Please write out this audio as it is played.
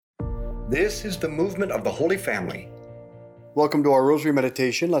This is the movement of the Holy Family. Welcome to our Rosary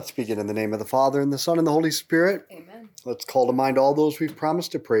Meditation. Let's begin in the name of the Father, and the Son, and the Holy Spirit. Amen. Let's call to mind all those we've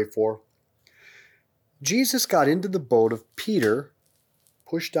promised to pray for. Jesus got into the boat of Peter,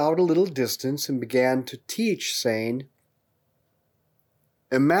 pushed out a little distance, and began to teach, saying,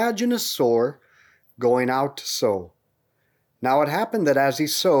 "Imagine a sower going out to sow. Now it happened that as he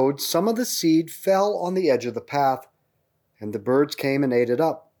sowed, some of the seed fell on the edge of the path, and the birds came and ate it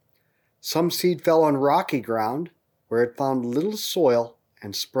up. Some seed fell on rocky ground, where it found little soil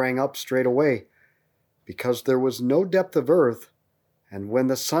and sprang up straight away, because there was no depth of earth, and when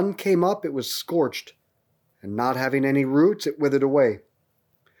the sun came up it was scorched, and not having any roots it withered away.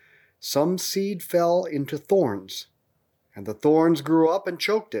 Some seed fell into thorns, and the thorns grew up and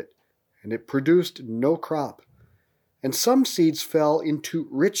choked it, and it produced no crop. And some seeds fell into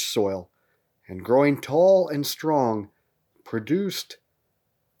rich soil, and growing tall and strong, produced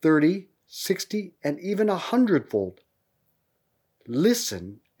 30, 60, and even 100-fold.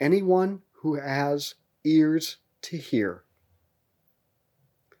 Listen, anyone who has ears to hear."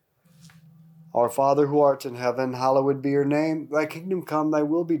 Our Father who art in heaven, hallowed be your name. Thy kingdom come, thy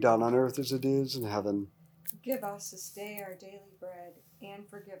will be done on earth as it is in heaven. Give us this day our daily bread, and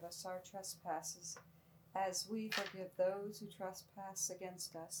forgive us our trespasses, as we forgive those who trespass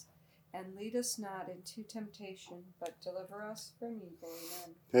against us. And lead us not into temptation, but deliver us from evil.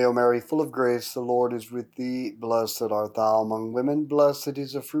 Amen. Hail Mary, full of grace, the Lord is with thee. Blessed art thou among women. Blessed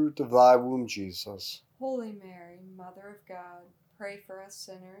is the fruit of thy womb, Jesus. Holy Mary, Mother of God, pray for us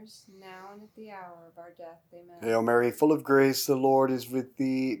sinners, now and at the hour of our death. Amen. Hail Mary, full of grace, the Lord is with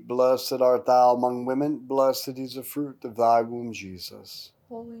thee. Blessed art thou among women. Blessed is the fruit of thy womb, Jesus.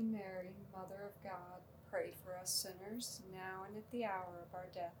 Holy Mary, Mother of God, pray for us sinners, now and at the hour of our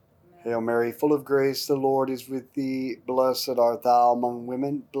death. Amen. Hail Mary, full of grace, the Lord is with thee. Blessed art thou among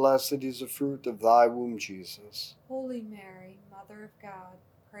women. Blessed is the fruit of thy womb, Jesus. Holy Mary, Mother of God,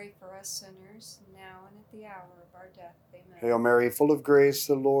 pray for us sinners, now and at the hour of our death. Amen. Hail Mary, full of grace,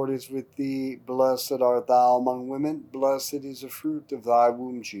 the Lord is with thee. Blessed art thou among women. Blessed is the fruit of thy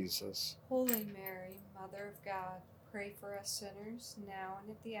womb, Jesus. Holy Mary, Mother of God, pray for us sinners, now and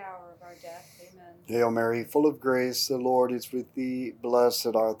at the hour of our death. Amen. Hail Mary, full of grace, the Lord is with thee.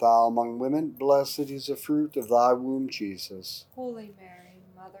 Blessed art thou among women. Blessed is the fruit of thy womb, Jesus. Holy Mary,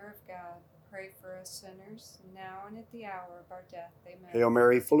 Mother of God, pray for us sinners, now and at the hour of our death. Amen. Hail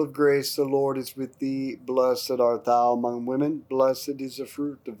Mary, full of grace, the Lord is with thee. Blessed art thou among women. Blessed is the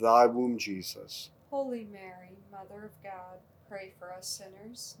fruit of thy womb, Jesus. Holy Mary, Mother of God, pray for us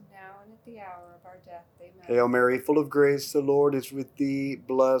sinners, now and at the hour of our death. Amen. Hail Mary, full of grace, the Lord is with thee.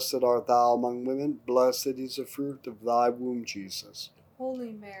 Blessed art thou among women. Blessed is the fruit of thy womb, Jesus.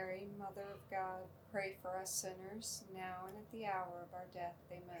 Holy Mary, Mother of God, pray for us sinners, now and at the hour of our death.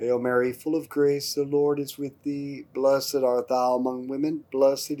 Amen. Hail Mary, full of grace, the Lord is with thee. Blessed art thou among women.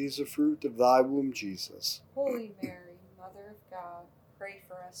 Blessed is the fruit of thy womb, Jesus. Holy Mary, Mother of God, pray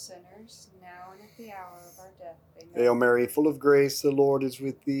for us sinners, now and at the hour of our death. Amen. Hail Mary, full of grace, the Lord is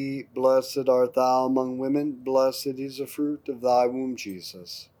with thee. Blessed art thou among women. Blessed is the fruit of thy womb,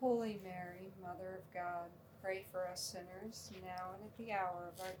 Jesus. Holy Mary, Mother of God, pray for us sinners, now and at the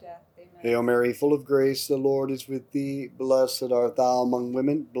hour of our death. Amen. Hail Mary, full of grace, the Lord is with thee. Blessed art thou among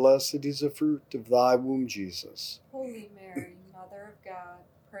women. Blessed is the fruit of thy womb, Jesus. Holy Mary, Mother of God,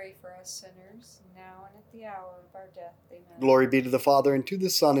 pray for us sinners, now and at the hour of our death. Amen. Glory be to the Father, and to the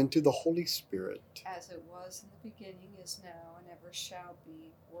Son, and to the Holy Spirit. As it was in the beginning, is now, and ever shall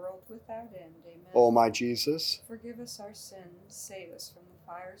be, world without end. Amen. O my Jesus, forgive us our sins, save us from the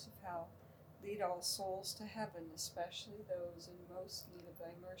fires of hell. Lead all souls to heaven, especially those in most need of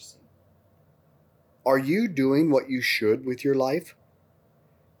thy mercy. are you doing what you should with your life?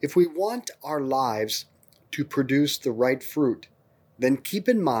 If we want our lives to produce the right fruit, then keep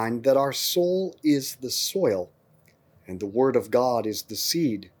in mind that our soul is the soil, and the Word of God is the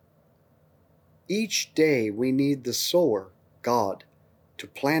seed. Each day we need the sower, God, to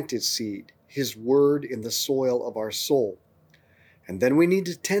plant His seed, His Word, in the soil of our soul. And then we need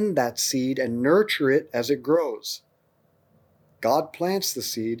to tend that seed and nurture it as it grows. God plants the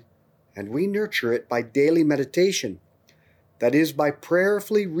seed, and we nurture it by daily meditation. That is, by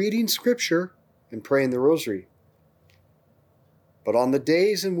prayerfully reading Scripture and praying the Rosary. But on the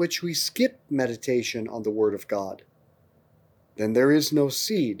days in which we skip meditation on the Word of God, then there is no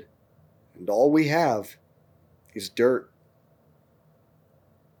seed, and all we have is dirt.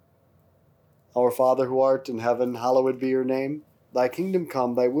 Our Father who art in heaven, hallowed be your name. Thy kingdom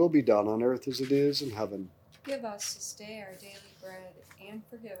come, thy will be done on earth as it is in heaven. Give us this day our daily bread, and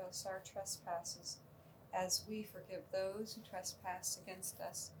forgive us our trespasses, as we forgive those who trespass against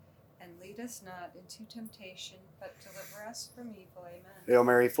us. And lead us not into temptation, but deliver us from evil. Amen. Hail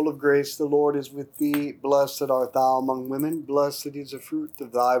Mary, full of grace, the Lord is with thee. Blessed art thou among women. Blessed is the fruit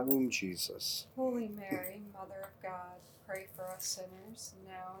of thy womb, Jesus. Holy Mary, Mother of God, pray for us sinners,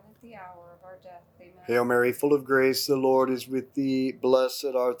 now and at the hour of our death. Amen. Hail Mary, full of grace, the Lord is with thee.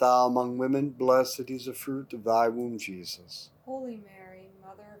 Blessed art thou among women. Blessed is the fruit of thy womb, Jesus. Holy Mary,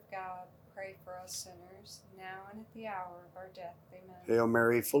 Mother of God, pray for us sinners, now and at the hour of our death. Amen. Hail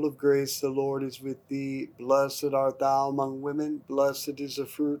Mary, full of grace, the Lord is with thee. Blessed art thou among women. Blessed is the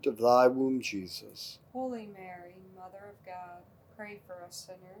fruit of thy womb, Jesus. Holy Mary, Mother of God, pray for us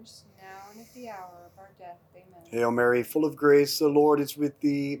sinners, now and at the hour of our death. Amen. Hail Mary, full of grace, the Lord is with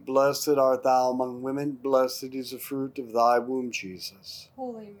thee. Blessed art thou among women. Blessed is the fruit of thy womb, Jesus.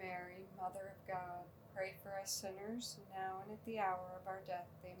 Holy Mary, Mother of God, pray for us sinners, now and at the hour of our death.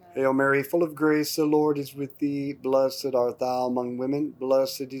 Amen. Hail Mary, full of grace, the Lord is with thee. Blessed art thou among women.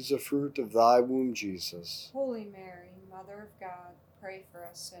 Blessed is the fruit of thy womb, Jesus. Holy Mary, Mother of God, pray for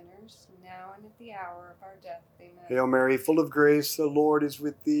us sinners, now and at the hour of our death. Amen. Hail Mary, full of grace, the Lord is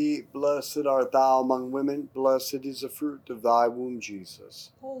with thee. Blessed art thou among women. Blessed is the fruit of thy womb,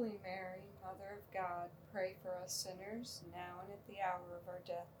 Jesus. Holy Mary, Mother of God, pray for us sinners, now and at the hour of our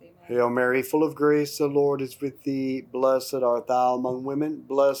death. Amen. Hail Mary, full of grace, the Lord is with thee. Blessed art thou among women.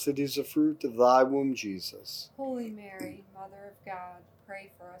 Blessed is the fruit of thy womb, Jesus. Holy Mary, Mother of God,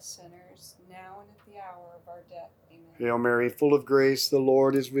 pray for us sinners, now and at the hour of our death. Amen. Hail Mary, full of grace, the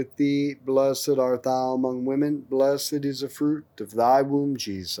Lord is with thee. Blessed art thou among women. Blessed is the fruit of thy womb,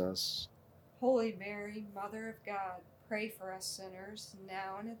 Jesus. Holy Mary, Mother of God, pray for us sinners,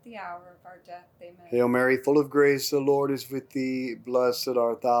 now and at the hour of our death. Amen. Hail Mary, full of grace, the Lord is with thee. Blessed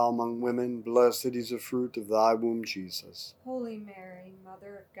art thou among women. Blessed is the fruit of thy womb, Jesus. Holy Mary,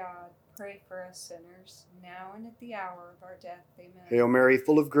 Mother of God, pray for us sinners, now and at the hour of our death. Amen. Hail Mary,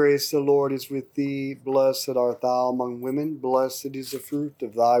 full of grace, the Lord is with thee. Blessed art thou among women. Blessed is the fruit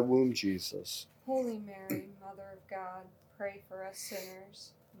of thy womb, Jesus. Holy Mary, Mother of God, pray for us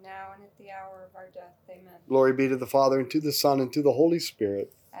sinners, now and at the hour of our death. Amen. Glory be to the Father, and to the Son, and to the Holy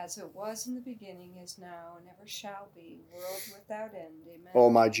Spirit. As it was in the beginning, is now, and ever shall be, world without end. Amen. O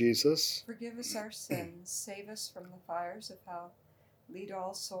my Jesus, Forgive us our sins, save us from the fires of hell, lead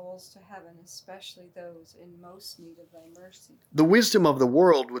all souls to heaven, especially those in most need of thy mercy. the wisdom of the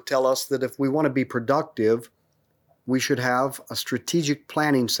world would tell us that if we want to be productive, we should have a strategic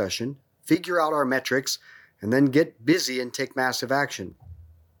planning session, figure out our metrics, and then get busy and take massive action.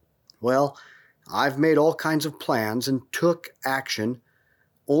 Well, I've made all kinds of plans and took action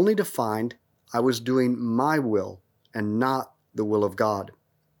only to find I was doing my will and not the will of God.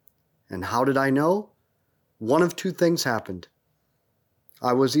 And how did I know? One of two things happened.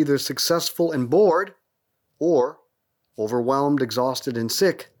 I was either successful and bored, or overwhelmed, exhausted, and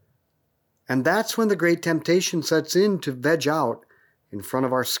sick. And that's when the great temptation sets in to veg out in front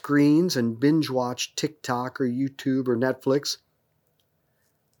of our screens and binge watch TikTok or YouTube or Netflix.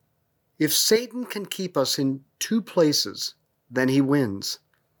 If Satan can keep us in two places, then he wins.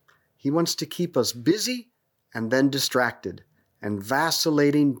 He wants to keep us busy and then distracted and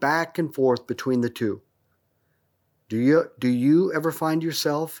vacillating back and forth between the two. Do you ever find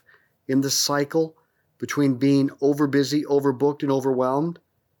yourself in the cycle between being overbusy, overbooked, and overwhelmed,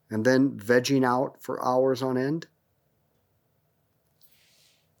 and then vegging out for hours on end?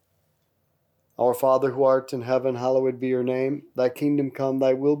 Our Father who art in heaven, hallowed be your name. Thy kingdom come,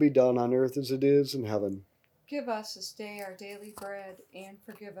 thy will be done on earth as it is in heaven. Give us this day our daily bread, and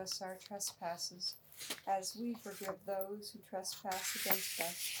forgive us our trespasses, as we forgive those who trespass against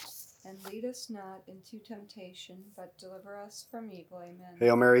us. And lead us not into temptation, but deliver us from evil. Amen.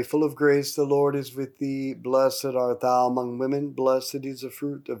 Hail Mary, full of grace, the Lord is with thee. Blessed art thou among women. Blessed is the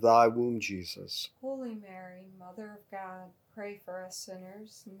fruit of thy womb, Jesus. Holy Mary, Mother of God, pray for us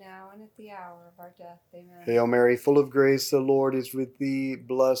sinners, now and at the hour of our death. Amen. Hail Mary, full of grace, the Lord is with thee.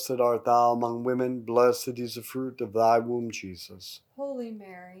 Blessed art thou among women. Blessed is the fruit of thy womb, Jesus. Holy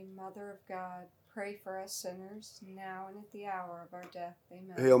Mary, Mother of God, pray for us sinners, now and at the hour of our death.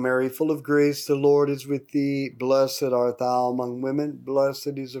 Amen. Hail Mary, full of grace, the Lord is with thee. Blessed art thou among women.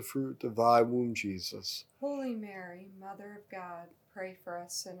 Blessed is the fruit of thy womb, Jesus. Holy Mary, Mother of God, pray for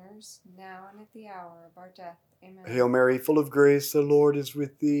us sinners, now and at the hour of our death. Amen. Hail Mary, full of grace, the Lord is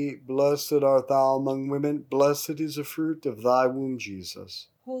with thee. Blessed art thou among women. Blessed is the fruit of thy womb, Jesus.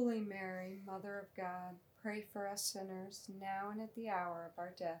 Holy Mary, Mother of God, pray for us sinners, now and at the hour of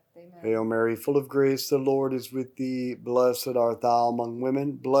our death. Amen. Hail Mary, full of grace, the Lord is with thee. Blessed art thou among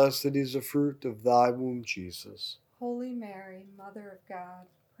women. Blessed is the fruit of thy womb, Jesus. Holy Mary, Mother of God,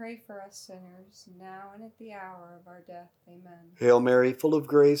 pray for us sinners, now and at the hour of our death. Amen. Hail Mary, full of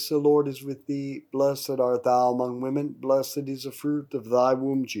grace, the Lord is with thee. Blessed art thou among women. Blessed is the fruit of thy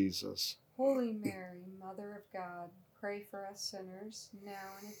womb, Jesus. Holy Mary, Mother of God, pray for us sinners,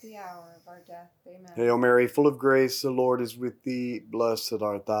 now and at the hour of our death. Amen. Hail Mary, full of grace, the Lord is with thee. Blessed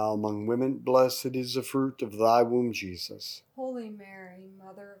art thou among women. Blessed is the fruit of thy womb, Jesus. Holy Mary,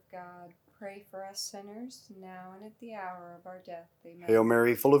 Mother of God, pray for us sinners, now and at the hour of our death. Amen. Hail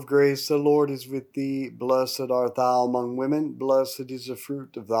Mary, full of grace, the Lord is with thee. Blessed art thou among women. Blessed is the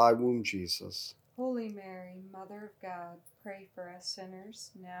fruit of thy womb, Jesus. Holy Mary, Mother of God, pray for us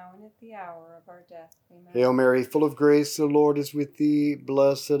sinners, now and at the hour of our death. Amen. Hail Mary, full of grace, the Lord is with thee.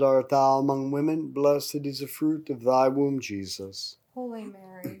 Blessed art thou among women. Blessed is the fruit of thy womb, Jesus. Holy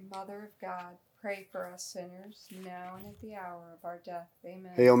Mary, Mother of God, pray for us sinners, now and at the hour of our death.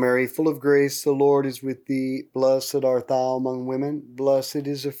 Amen. Hail Mary, full of grace, the Lord is with thee. Blessed art thou among women. Blessed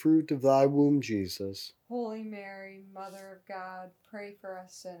is the fruit of thy womb, Jesus. Holy Mary, Mother of God, pray for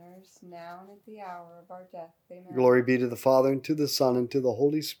us sinners, now and at the hour of our death. Amen. Glory be to the Father, and to the Son, and to the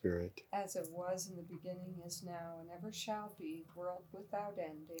Holy Spirit. As it was in the beginning, is now, and ever shall be, world without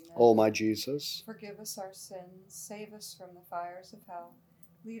end. Amen. O my Jesus, forgive us our sins, save us from the fires of hell.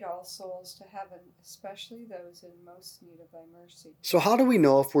 Lead all souls to heaven, especially those in most need of thy mercy. so how do we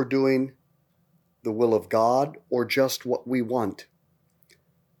know if we're doing the will of God or just what we want?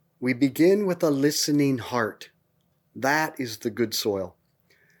 We begin with a listening heart. That is the good soil.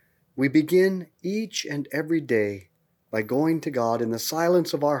 We begin each and every day by going to God in the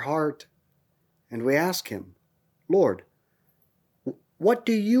silence of our heart, and we ask Him, Lord, what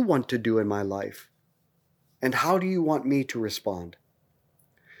do you want to do in my life? And how do you want me to respond?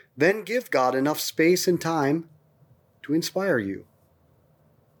 Then give God enough space and time to inspire you.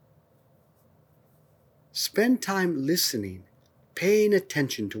 Spend time listening, paying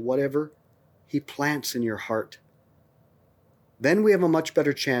attention to whatever He plants in your heart. Then we have a much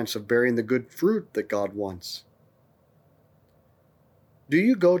better chance of bearing the good fruit that God wants. Do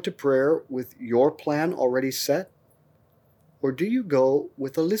you go to prayer with your plan already set? Or do you go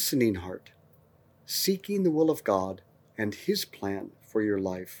with a listening heart, seeking the will of God and His plan for your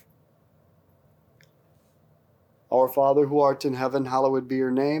life? Our Father, who art in heaven, hallowed be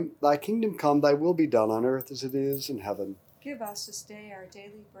your name. Thy kingdom come, thy will be done on earth as it is in heaven. Give us this day our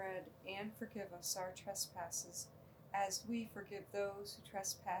daily bread, and forgive us our trespasses, as we forgive those who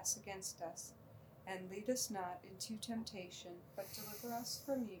trespass against us. And lead us not into temptation, but deliver us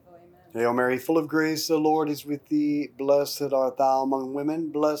from evil. Amen. Hail Mary, full of grace, the Lord is with thee. Blessed art thou among women.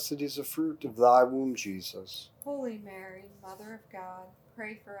 Blessed is the fruit of thy womb, Jesus. Holy Mary, Mother of God,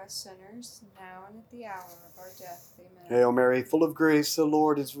 pray for us sinners, now and at the hour of our death. Amen. Hail Mary, full of grace, the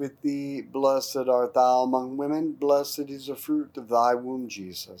Lord is with thee. Blessed art thou among women. Blessed is the fruit of thy womb,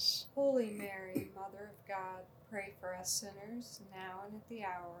 Jesus. Holy Mary, Mother of God, pray for us sinners, now and at the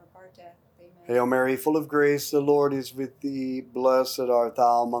hour of our death. Amen. Hail Mary, full of grace, the Lord is with thee. Blessed art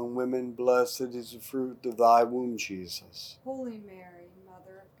thou among women. Blessed is the fruit of thy womb, Jesus. Holy Mary,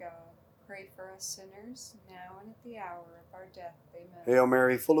 Mother of God, pray for us sinners, now and at the hour of our death. Amen. Hail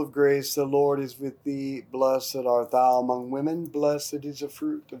Mary, full of grace, the Lord is with thee. Blessed art thou among women. Blessed is the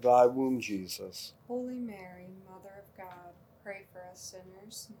fruit of thy womb, Jesus. Holy Mary, Mother of God, pray for us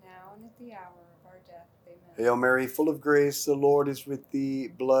sinners, now and at the hour of our death. Amen. Hail Mary, full of grace, the Lord is with thee.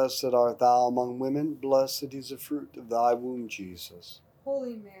 Blessed art thou among women. Blessed is the fruit of thy womb, Jesus.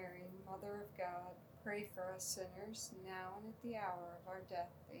 Holy Mary, Mother of God, pray for us sinners, now and at the hour of our death.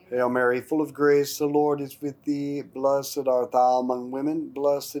 Amen. Hail Mary, full of grace, the Lord is with thee. Blessed art thou among women.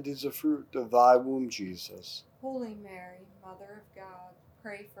 Blessed is the fruit of thy womb, Jesus. Holy Mary, Mother of God,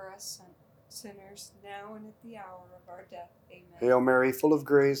 pray for us sinners, now and at the hour of our death. Amen. Hail Mary, full of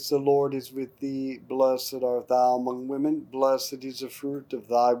grace, the Lord is with thee. Blessed art thou among women. Blessed is the fruit of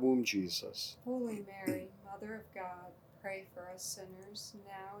thy womb, Jesus. Holy Mary, Mother of God, pray for us sinners,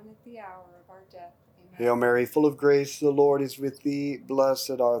 now and at the hour of our death. Amen. Hail Mary, full of grace, the Lord is with thee.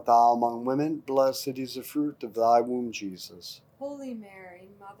 Blessed art thou among women. Blessed is the fruit of thy womb, Jesus. Holy Mary,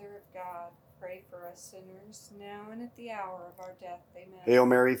 Mother of God, pray for us sinners, now and at the hour of our death. Amen. Hail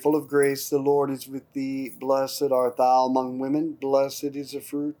Mary, full of grace, the Lord is with thee. Blessed art thou among women. Blessed is the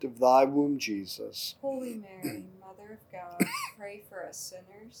fruit of thy womb, Jesus. Holy Mary, Mother of God, pray for us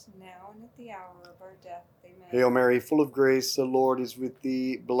sinners, now and at the hour of our death. Amen. Hail Mary, full of grace, the Lord is with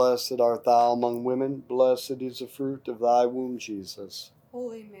thee. Blessed art thou among women. Blessed is the fruit of thy womb, Jesus.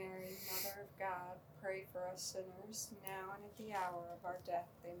 Holy Mary, Mother of God, pray for us sinners, now and at the hour of our death.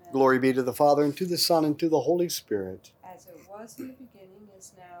 Amen. Glory be to the Father, and to the Son, and to the Holy Spirit. As it was in the beginning,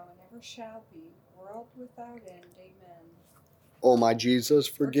 is now, and ever shall be, world without end. Amen. O my Jesus,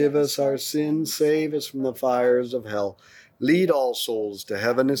 forgive us our sins, save us from the fires of hell. Lead all souls to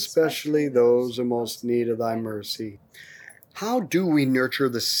heaven, especially those in most need of thy mercy. How do we nurture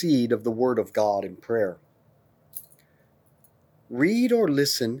the seed of the Word of God in prayer? Read or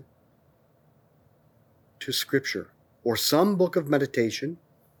listen to Scripture, or some book of meditation,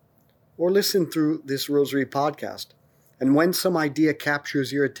 or listen through this Rosary podcast. And when some idea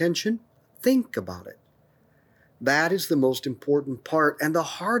captures your attention, think about it. That is the most important part and the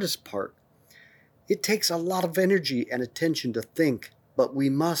hardest part. It takes a lot of energy and attention to think, but we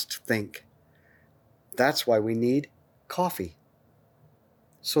must think. That's why we need coffee,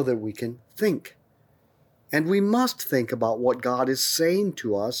 so that we can think. And we must think about what God is saying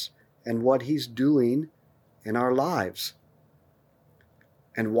to us and what He's doing in our lives.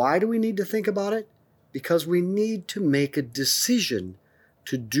 And why do we need to think about it? Because we need to make a decision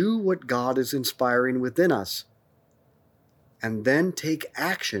to do what God is inspiring within us, and then take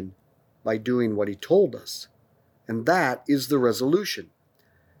action by doing what He told us. And that is the resolution.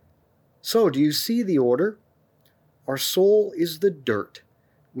 So, do you see the order? Our soul is the dirt.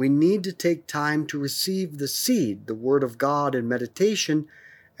 We need to take time to receive the seed, the Word of God in meditation,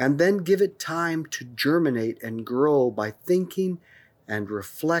 and then give it time to germinate and grow by thinking and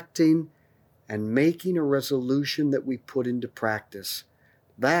reflecting and making a resolution that we put into practice.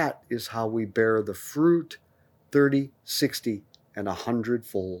 That is how we bear the fruit 30, 60, and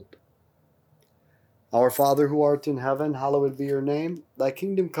 100-fold. Our Father who art in heaven, hallowed be your name. Thy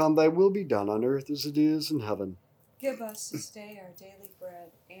kingdom come, thy will be done on earth as it is in heaven. Give us this day our daily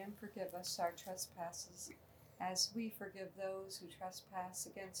bread, and forgive us our trespasses, as we forgive those who trespass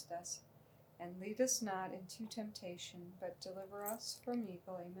against us. And lead us not into temptation, but deliver us from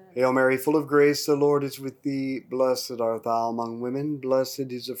evil. Amen. Hail Mary, full of grace, the Lord is with thee. Blessed art thou among women.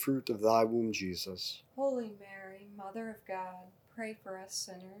 Blessed is the fruit of thy womb, Jesus. Holy Mary, Mother of God, pray for us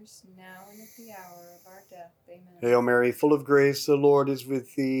sinners, now and at the hour of our death. Amen. Hail Mary, full of grace, the Lord is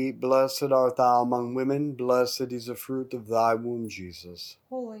with thee. Blessed art thou among women. Blessed is the fruit of thy womb, Jesus.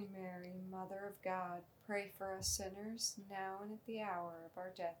 Holy Mary, Mother of God, pray for us sinners, now and at the hour of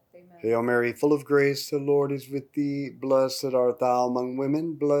our death. Amen. Hail Mary, full of grace, the Lord is with thee. Blessed art thou among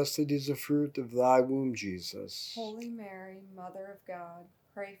women. Blessed is the fruit of thy womb, Jesus. Holy Mary, Mother of God,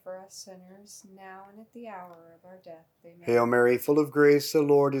 pray for us sinners, now and at the hour of our death. Amen. Hail Mary, full of grace, the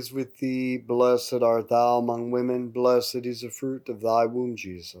Lord is with thee. Blessed art thou among women. Blessed is the fruit of thy womb,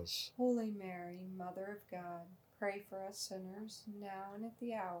 Jesus. Holy Mary, Mother of God, pray for us sinners, now and at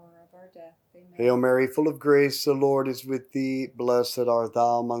the hour of our death. Amen. Hail Mary, full of grace, the Lord is with thee. Blessed art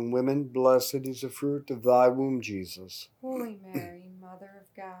thou among women. Blessed is the fruit of thy womb, Jesus. Holy Mary, Mother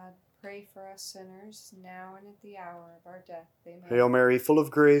of God, pray for us sinners, now and at the hour of our death. Amen. Hail Mary, full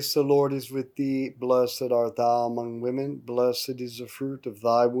of grace, the Lord is with thee. Blessed art thou among women. Blessed is the fruit of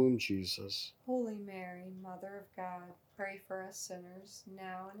thy womb, Jesus. Holy Mary, Mother of God, pray for us sinners,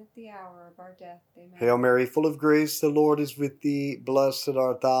 now and at the hour of our death. Amen. Hail Mary, full of grace, the Lord is with thee. Blessed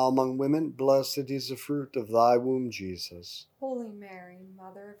art thou among women. Blessed is the fruit of thy womb, Jesus. Holy Mary,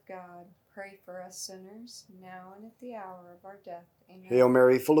 Mother of God, pray for us sinners, now and at the hour of our death. Amen. Hail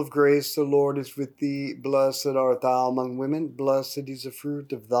Mary, full of grace, the Lord is with thee. Blessed art thou among women. Blessed is the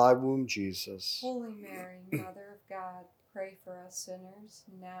fruit of thy womb, Jesus. Holy Mary, Mother of God, pray for us sinners,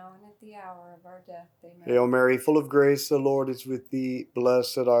 now and at the hour of our death. Amen. Hail Mary, full of grace, the Lord is with thee.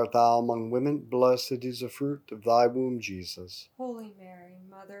 Blessed art thou among women. Blessed is the fruit of thy womb, Jesus. Holy Mary,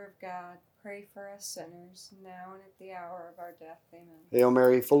 Mother of God, pray for us sinners, now and at the hour of our death. Amen. Hail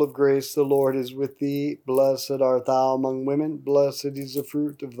Mary, full of grace, the Lord is with thee. Blessed art thou among women. Blessed is the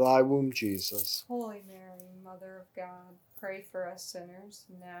fruit of thy womb, Jesus. Holy Mary, Mother of God, pray for us sinners,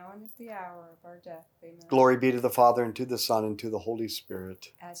 now and at the hour of our death. Amen. Glory be to the Father, and to the Son, and to the Holy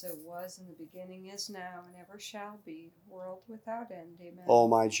Spirit. As it was in the beginning, is now, and ever shall be, world without end. Amen. O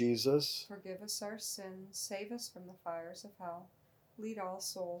my Jesus, forgive us our sins, save us from the fires of hell. Lead all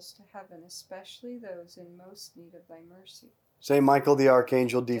souls to heaven, especially those in most need of thy mercy. Saint Michael the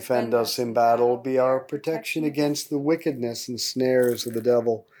Archangel, defend us in battle. Be our protection against the wickedness and snares of the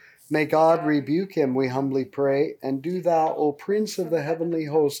devil. May God rebuke him, we humbly pray. And do thou, O Prince of the heavenly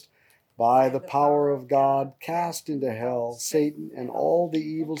host, by the power of God, cast into hell Satan and all the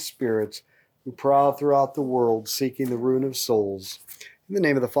evil spirits who prowl throughout the world, seeking the ruin of souls. In the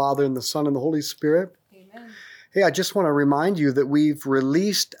name of the Father, and the Son, and the Holy Spirit. Amen. Hey, I just want to remind you that we've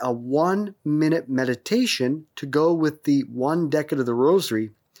released a 1-minute meditation to go with the 1 decade of the Rosary.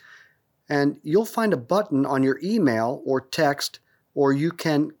 And you'll find a button on your email or text, or you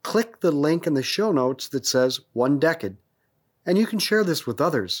can click the link in the show notes that says 1 decade. And you can share this with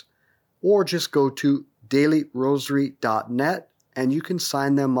others. Or just go to dailyrosary.net and you can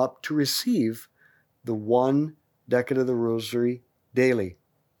sign them up to receive the 1 decade of the Rosary daily.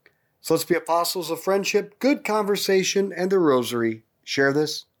 So let's be apostles of friendship, good conversation, and the Rosary. Share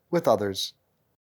this with others.